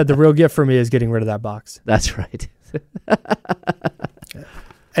Z said the real gift for me is getting rid of that box. That's right.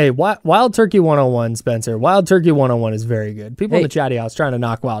 Hey, Wild Turkey 101, Spencer. Wild Turkey 101 is very good. People in Hey. the Chatty House trying to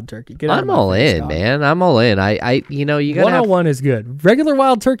knock Wild Turkey. Get out of I'm my all face, in, dog. man. I'm all in. You gotta have. 101 is good. Regular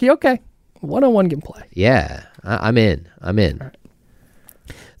Wild Turkey, okay. 101 can play. Yeah, I'm in. I'm in. Right.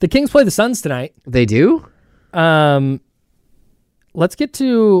 The Kings play the Suns tonight. They do. Let's get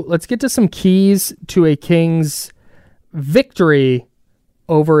to some keys to a Kings victory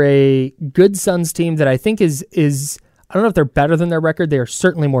over a good Suns team that I think is I don't know if they're better than their record. They are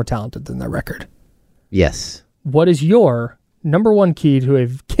certainly more talented than their record. Yes. What is your number one key to a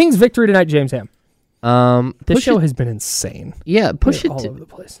Kings victory tonight, James Ham? This show has been insane. Yeah, push it all over the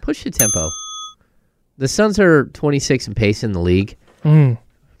place. Push the tempo. The Suns are 26 in pace in the league. Mm.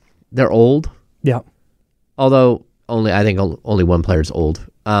 They're old. Yeah. Although I think only one player's old.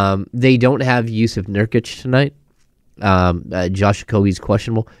 They don't have Yusuf Nurkic tonight. Josh Okogie's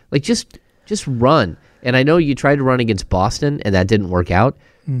questionable. Like just run. And I know you tried to run against Boston and that didn't work out,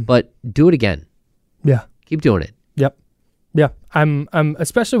 but do it again. Yeah. Keep doing it. Yep. Yeah. I'm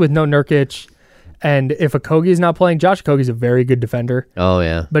especially with no Nurkic, and if Okogie's not playing, Josh Okogie's a very good defender. Oh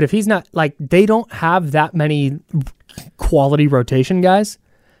yeah. But if he's not, like, they don't have that many quality rotation guys,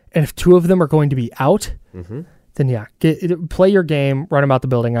 and if two of them are going to be out, then yeah, play your game, run them out the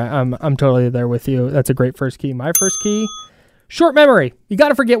building. I'm totally there with you. That's a great first key. My first key, short memory. You got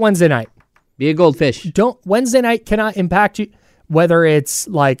to forget Wednesday night. Be a goldfish. Wednesday night cannot impact you, whether it's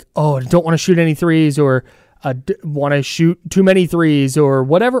like, oh, don't want to shoot any threes, or want to shoot too many threes, or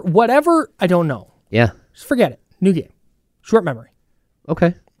whatever. I don't know. Yeah. Just forget it. New game. Short memory. Okay.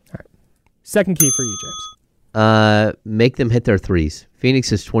 All right. Second key for you, James. Make them hit their threes.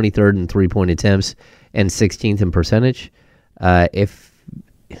 Phoenix is 23rd in 3-point attempts and 16th in percentage. If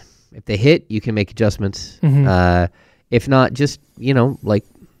they hit, you can make adjustments. If not, just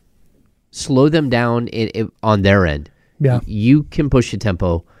slow them down on their end. Yeah. You can push the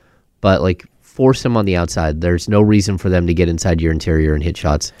tempo, but force them on the outside. There's no reason for them to get inside your interior and hit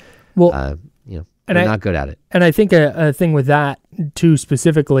shots. Well, they're not good at it. And I think a thing with that too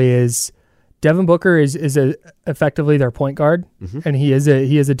specifically is Devin Booker is effectively their point guard, and he is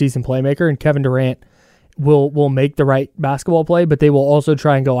a decent playmaker, and Kevin Durant will make the right basketball play, but they will also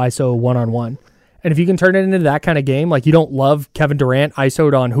try and go ISO one-on-one. And if you can turn it into that kind of game, like you don't love Kevin Durant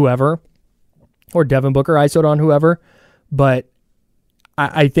ISO'd on whoever, or Devin Booker ISO'd on whoever, but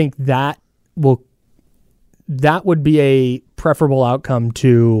I think that would be a preferable outcome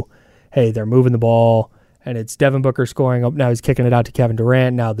to, hey, they're moving the ball and it's Devin Booker scoring up. Now he's kicking it out to Kevin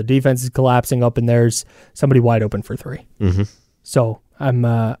Durant. Now the defense is collapsing up and there's somebody wide open for 3. Mm-hmm. So I'm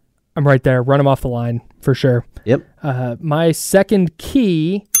right there. Run him off the line for sure. Yep. My second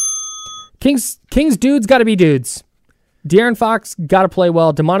key, Kings dudes got to be dudes. De'Aaron Fox got to play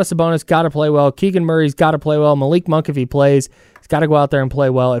well. Domantas Sabonis got to play well. Keegan Murray's got to play well. Malik Monk, if he plays, he's got to go out there and play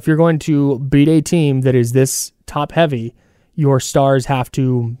well. If you're going to beat a team that is this top heavy, your stars have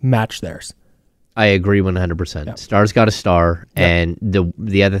to match theirs. I agree 100%. Yep. Stars got a star, Yep. and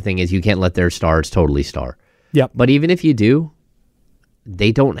the other thing is you can't let their stars totally star. Yep. But even if you do,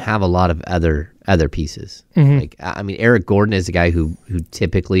 they don't have a lot of other pieces. Mhm. Like, I mean, Eric Gordon is a guy who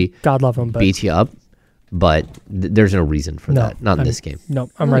typically God love him, but beats you up, but there's no reason for that. Not in this game. No,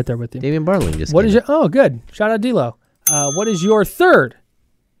 I'm right there with you. Damian Barling just What came is your? Oh, good. Shout out D'Lo. What is your third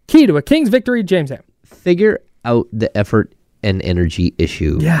key to a Kings victory, James Ham? Figure out the effort and energy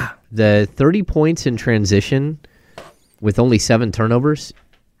issue. Yeah. The 30 points in transition with only 7 turnovers,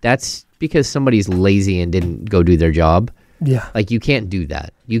 that's because somebody's lazy and didn't go do their job. Yeah. Like, you can't do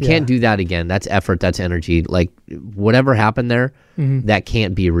that. You can't do that again. That's effort. That's energy. Like, whatever happened there, that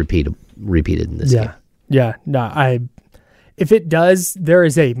can't be repeated in this game. Yeah. No, if it does,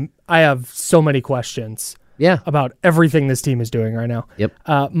 I have so many questions. Yeah. About everything this team is doing right now. Yep.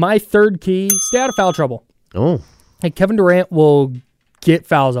 My third key, stay out of foul trouble. Oh. Hey, Kevin Durant will get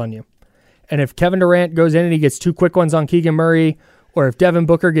fouls on you. And if Kevin Durant goes in and he gets 2 quick ones on Keegan Murray, or if Devin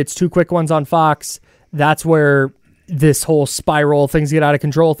Booker gets 2 quick ones on Fox, that's where this whole spiral, things get out of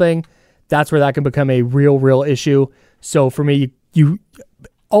control thing, that's where that can become a real issue. So for me, you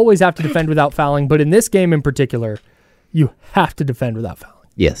always have to defend without fouling, but in this game in particular, you have to defend without fouling.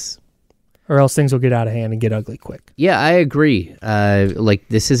 Yes. Or else things will get out of hand and get ugly quick. Yeah, I agree. Like,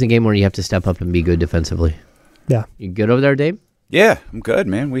 this is a game where you have to step up and be good defensively. Yeah. You good over there, Dave? Yeah, I'm good,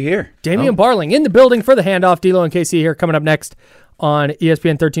 man. We here. Damian Barling in the building for the handoff. D'Lo and KC here coming up next on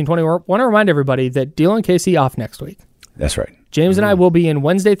ESPN 1320. We want to remind everybody that D'Lo and KC off next week. That's right. James and I will be in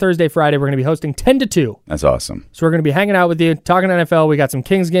Wednesday, Thursday, Friday. We're going to be hosting 10 to 2. That's awesome. So we're going to be hanging out with you, talking NFL. We got some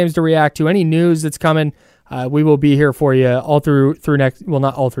Kings games to react to. Any news that's coming, we will be here for you all through next. Well,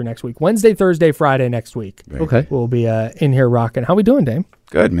 not all through next week. Wednesday, Thursday, Friday next week. Okay. We'll be in here rocking. How we doing, Dame?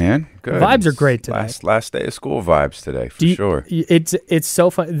 Good, man. Good. Vibes are great today. Last day of school vibes today, for sure. It's so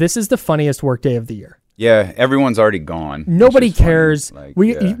fun. This is the funniest work day of the year. Yeah, everyone's already gone. Nobody cares. Like,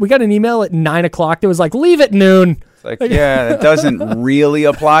 we got an email at 9 o'clock that was like, leave at noon. It's like, yeah, that doesn't really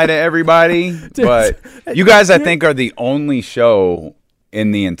apply to everybody. But you guys, I think, are the only show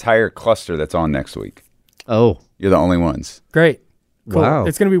in the entire cluster that's on next week. Oh. You're the only ones. Great. Cool. Wow.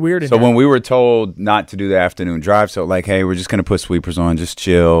 It's going to be weird. So when we were told not to do the afternoon drive, so like, hey, we're just going to put sweepers on, just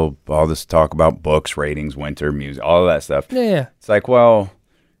chill, all this talk about books, ratings, winter, music, all of that stuff. Yeah. It's like, well,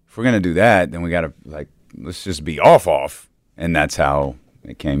 if we're going to do that, then we got to, like, let's just be off. And that's how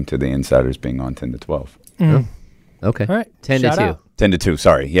it came to the Insiders being on 10 to 12. Mm. Okay. All right. 10 Shout to 2. out. 10 to 2,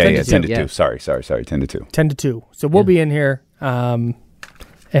 sorry. Yeah, 10 yeah, to 10 2. to 2. Sorry, 10 to 2. 10 to 2. So we'll be in here and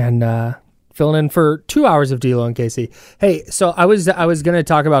filling in for 2 hours of D'Lo and KC. Hey, so I was going to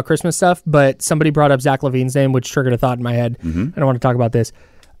talk about Christmas stuff, but somebody brought up Zach LaVine's name, which triggered a thought in my head. And I want to talk about this.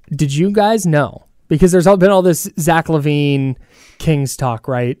 Did you guys know? Because there's been all this Zach LaVine Kings talk,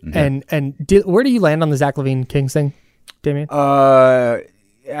 right? And where do you land on the Zach LaVine Kings thing, Damien?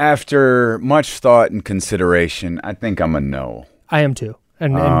 After much thought and consideration, I think I'm a no. I am too.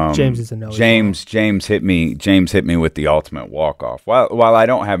 And James is a no. James hit me with the ultimate walk-off. While I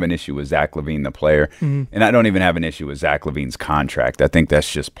don't have an issue with Zach LaVine, the player, and I don't even have an issue with Zach LaVine's contract. I think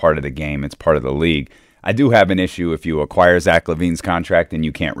that's just part of the game. It's part of the league. I do have an issue if you acquire Zach LaVine's contract and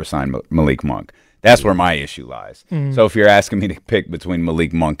you can't resign Malik Monk. That's where my issue lies. So if you're asking me to pick between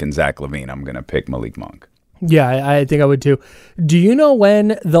Malik Monk and Zach LaVine, I'm going to pick Malik Monk. Yeah, I think I would too. Do you know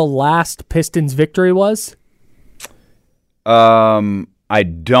when the last Pistons victory was? I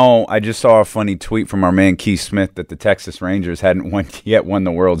don't. I just saw a funny tweet from our man Keith Smith that the Texas Rangers hadn't won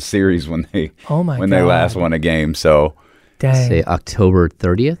the World Series when they they last won a game. So dang. Say October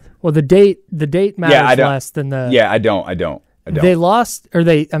 30th. Well, the date matters less than the. Yeah, I don't. They lost, or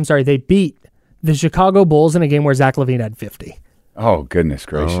they beat the Chicago Bulls in a game where Zach LaVine had 50. Oh, goodness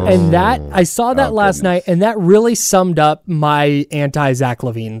gracious. And I saw that last night, and that really summed up my anti-Zach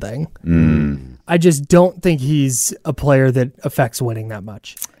LaVine thing. I just don't think he's a player that affects winning that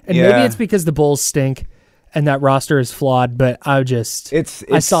much. And maybe it's because the Bulls stink and that roster is flawed, but I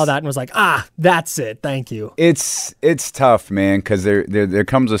saw that and was like, that's it. Thank you. It's tough, man, because there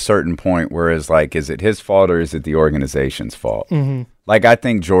comes a certain point where it's like, is it his fault or is it the organization's fault? Like, I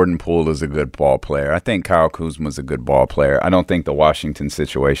think Jordan Poole is a good ball player. I think Kyle Kuzma's a good ball player. I don't think the Washington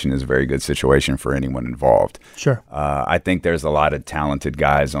situation is a very good situation for anyone involved. Sure. I think there's a lot of talented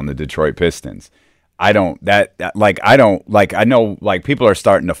guys on the Detroit Pistons. I know, like, people are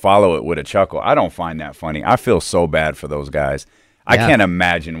starting to follow it with a chuckle. I don't find that funny. I feel so bad for those guys. I can't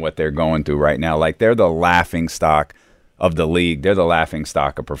imagine what they're going through right now. Like, they're the laughing stock of the league. They're the laughing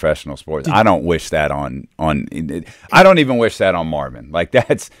stock of professional sports. I don't wish that on I don't even wish that on Marvin. Like,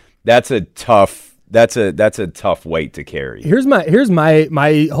 that's a tough weight to carry. Here's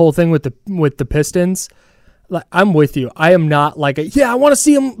my whole thing with the Pistons. Like, I'm with you. I am not like I want to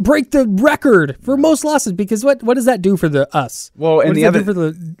see them break the record for most losses, because what does that do for us? Well, and do for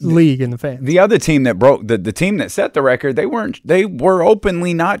the league and the fans? The other team that broke the team that set the record, they were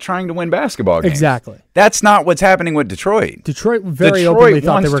openly not trying to win basketball games. Exactly. That's not what's happening with Detroit. Detroit openly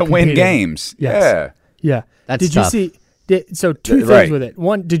thought they were wants to win games. Yes. Yeah. That's did tough. You see? So two things with it.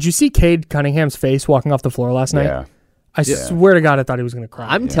 One, did you see Cade Cunningham's face walking off the floor last night? Yeah. I swear to God, I thought he was going to cry.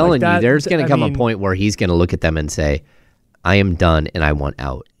 I'm telling you, there's going to come a point where he's going to look at them and say, I am done and I want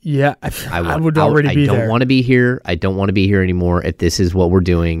out. Yeah, I would already be there. I don't want to be here. I don't want to be here anymore if this is what we're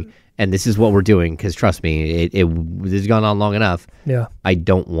doing. And this is what we're doing, because trust me, it has gone on long enough. Yeah. I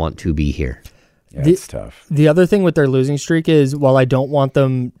don't want to be here. Yeah, it's tough. The other thing with their losing streak is, while I don't want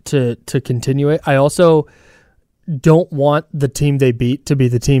them to continue it, I also don't want the team they beat to be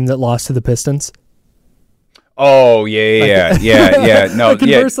the team that lost to the Pistons. Oh, yeah. No,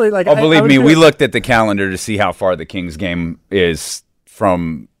 conversely, believe me, we looked at the calendar to see how far the Kings game is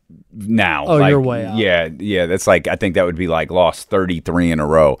from now. Oh, you're way out. Yeah. That's like, I think that would be like lost 33 in a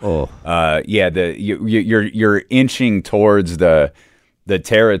row. Oh, you're inching towards the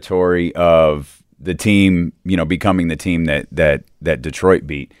territory of the team, becoming the team that Detroit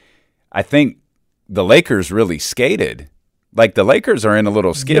beat. I think the Lakers really skated. Like, the Lakers are in a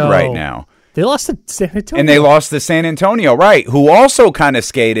little skid right now. They lost to San Antonio. And they lost to San Antonio, right, who also kind of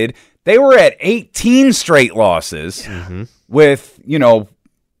skated. They were at 18 straight losses with,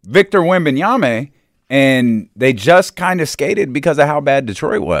 Victor Wembanyama, and they just kind of skated because of how bad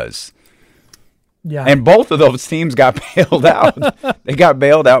Detroit was. Yeah. And both of those teams got bailed out. They got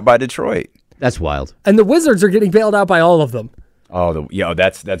bailed out by Detroit. that's wild. And the Wizards are getting bailed out by all of them. Oh,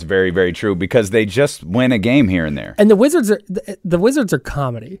 that's very, very true, because they just win a game here and there. And the Wizards are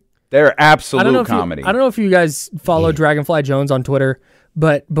comedy. They're absolute comedy. I don't know if you guys follow Dragonfly Jones on Twitter,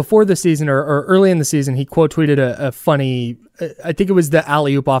 but before the season or early in the season, he quote tweeted a funny, I think it was the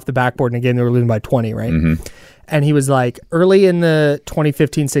alley-oop off the backboard in a game they were losing by 20, right? Mm-hmm. And he was like, early in the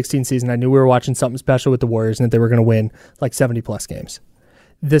 2015-16 season, I knew we were watching something special with the Warriors and that they were going to win like 70-plus games.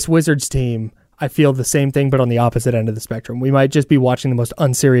 This Wizards team, I feel the same thing, but on the opposite end of the spectrum. We might just be watching the most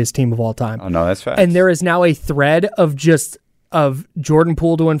unserious team of all time. Oh, no, that's facts. And there is now a thread of Jordan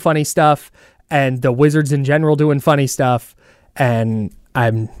Poole doing funny stuff and the Wizards in general doing funny stuff, and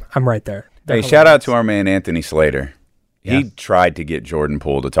I'm right there. Hey, shout out to our man Anthony Slater. He tried to get Jordan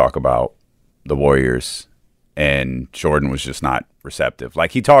Poole to talk about the Warriors, and Jordan was just not receptive.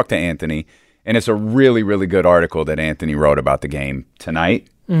 Like, he talked to Anthony, and it's a really, really good article that Anthony wrote about the game tonight.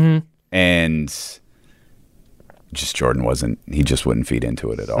 Mm-hmm. And just Jordan he just wouldn't feed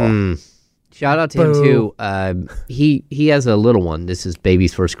into it at all. Shout out to him too. He has a little one. This is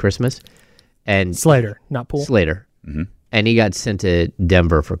baby's first Christmas, and Slater, not Poole. Slater, and he got sent to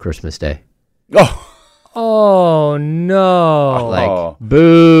Denver for Christmas Day. Oh no! Like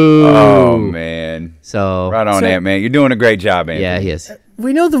boo! Oh man! So right on that, man. You're doing a great job, Anthony. Yeah, he is.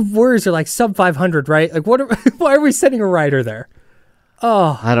 We know the Warriors are like sub 500, right? Like, why are we sending a writer there?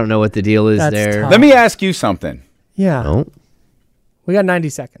 Oh, I don't know what the deal is there. Tough. Let me ask you something. Yeah. No. We got 90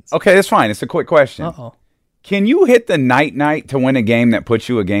 seconds. Okay, that's fine. It's a quick question. Uh-oh. Can you hit the night to win a game that puts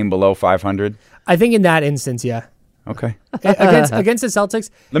you a game below 500? I think in that instance, yeah. Okay. Against the Celtics.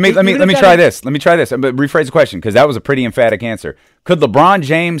 Let me try this. Let me try this. But rephrase the question, because that was a pretty emphatic answer. Could LeBron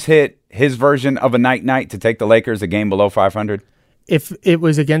James hit his version of a night to take the Lakers a game below 500? If it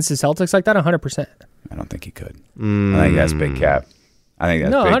was against the Celtics like that, 100%. I don't think he could. I think that's big cap. I think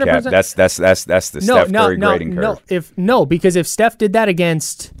that's big 100%. cap. That's the Steph Curry grading curve. Because if Steph did that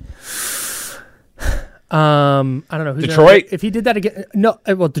against, I don't know who's Detroit. If he did that against,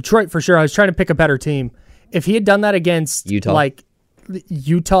 Detroit for sure. I was trying to pick a better team. If he had done that against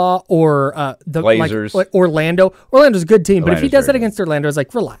Utah or the Blazers, like Orlando's a good team. But if he does that against Orlando, it's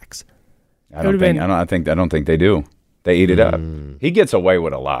like relax. I don't think they do. They eat it up. He gets away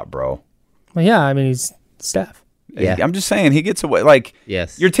with a lot, bro. Well, yeah. I mean, he's Steph. Yeah. I'm just saying he gets away. Like,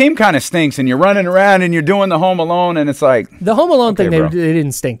 yes. Your team kind of stinks, and you're running around, and you're doing the Home Alone, and it's like the Home Alone thing. They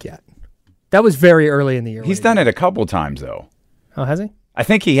didn't stink yet. That was very early in the year. He's done it a couple times though. Oh, has he? I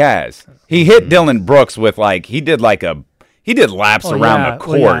think he has. He hit Dylan Brooks with he did laps around the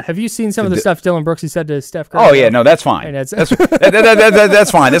court. Well, yeah. Have you seen some of the stuff Dylan Brooks said to Steph Curry? Oh, yeah. No, that's fine. That's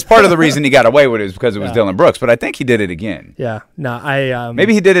fine. That's part of the reason he got away with it is because it was Dylan Brooks. But I think he did it again. Yeah. No,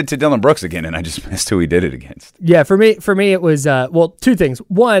 maybe he did it to Dylan Brooks again, and I just missed who he did it against. Yeah, for me, it was, two things.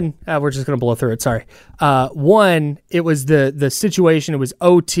 One, we're just going to blow through it. Sorry. One, it was the situation. It was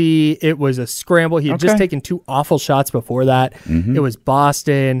OT. It was a scramble. He had just taken 2 awful shots before that. Mm-hmm. It was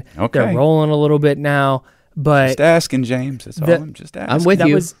Boston. Okay. They're rolling a little bit now. But just asking, James. That's all I'm just asking. I'm with you.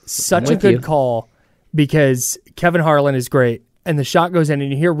 That was such a good call because Kevin Harlan is great. And the shot goes in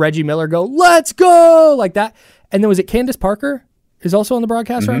and you hear Reggie Miller go, "Let's go!" like that. And then was it Candace Parker is also on the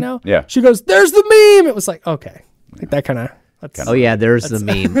broadcast right now? Yeah. She goes, "There's the meme." It was like, okay. Like that kind of. Oh, yeah, there's the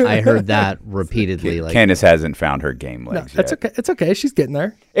meme. I heard that repeatedly. Candace hasn't found her game legs yet. Okay. It's okay. She's getting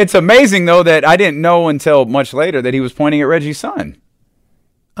there. It's amazing, though, that I didn't know until much later that he was pointing at Reggie's son.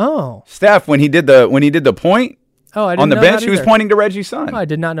 Oh, Steph, when he did the point on the bench, he was pointing to Reggie's son. Oh, I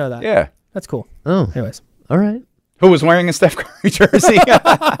did not know that. Yeah, that's cool. Oh, anyways, all right. Who was wearing a Steph Curry jersey?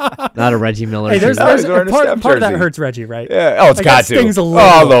 Not a Reggie Miller. Hey, there's part of that hurts Reggie, right? Yeah. Oh, it's got to. Stings a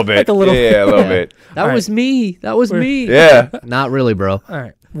little bit. Like a little. Yeah, a little bit. That was me. That was me. Yeah. Not really, bro. All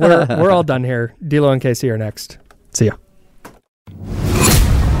right, we're all done here. D'Lo and KC are next. See ya.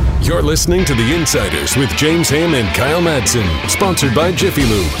 You're listening to The Insiders with James Ham and Kyle Madsen, sponsored by Jiffy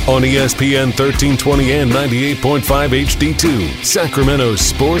Lube on ESPN 1320 and 98.5 HD2, Sacramento's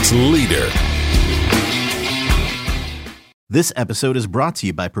sports leader. This episode is brought to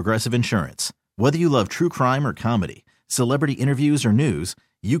you by Progressive Insurance. Whether you love true crime or comedy, celebrity interviews or news,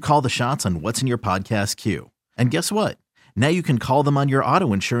 you call the shots on what's in your podcast queue. And guess what? Now you can call them on your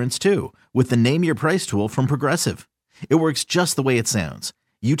auto insurance too with the Name Your Price tool from Progressive. It works just the way it sounds.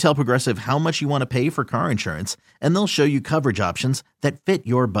 You tell Progressive how much you want to pay for car insurance, and they'll show you coverage options that fit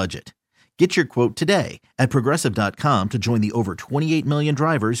your budget. Get your quote today at Progressive.com to join the over 28 million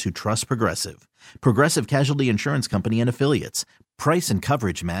drivers who trust Progressive. Progressive Casualty Insurance Company and Affiliates. Price and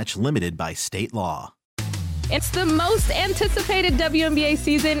coverage match limited by state law. It's the most anticipated WNBA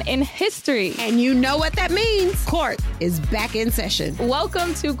season in history. And you know what that means. Court is back in session.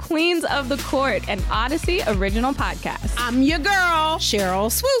 Welcome to Queens of the Court, an Odyssey original podcast. I'm your girl,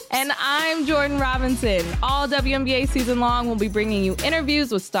 Cheryl Swoops. And I'm Jordan Robinson. All WNBA season long, we'll be bringing you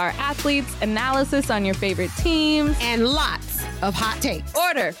interviews with star athletes, analysis on your favorite teams, and lots of hot takes.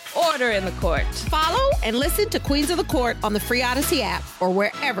 Order in the court. Follow and listen to Queens of the Court on the free Odyssey app or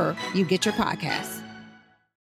wherever you get your podcasts.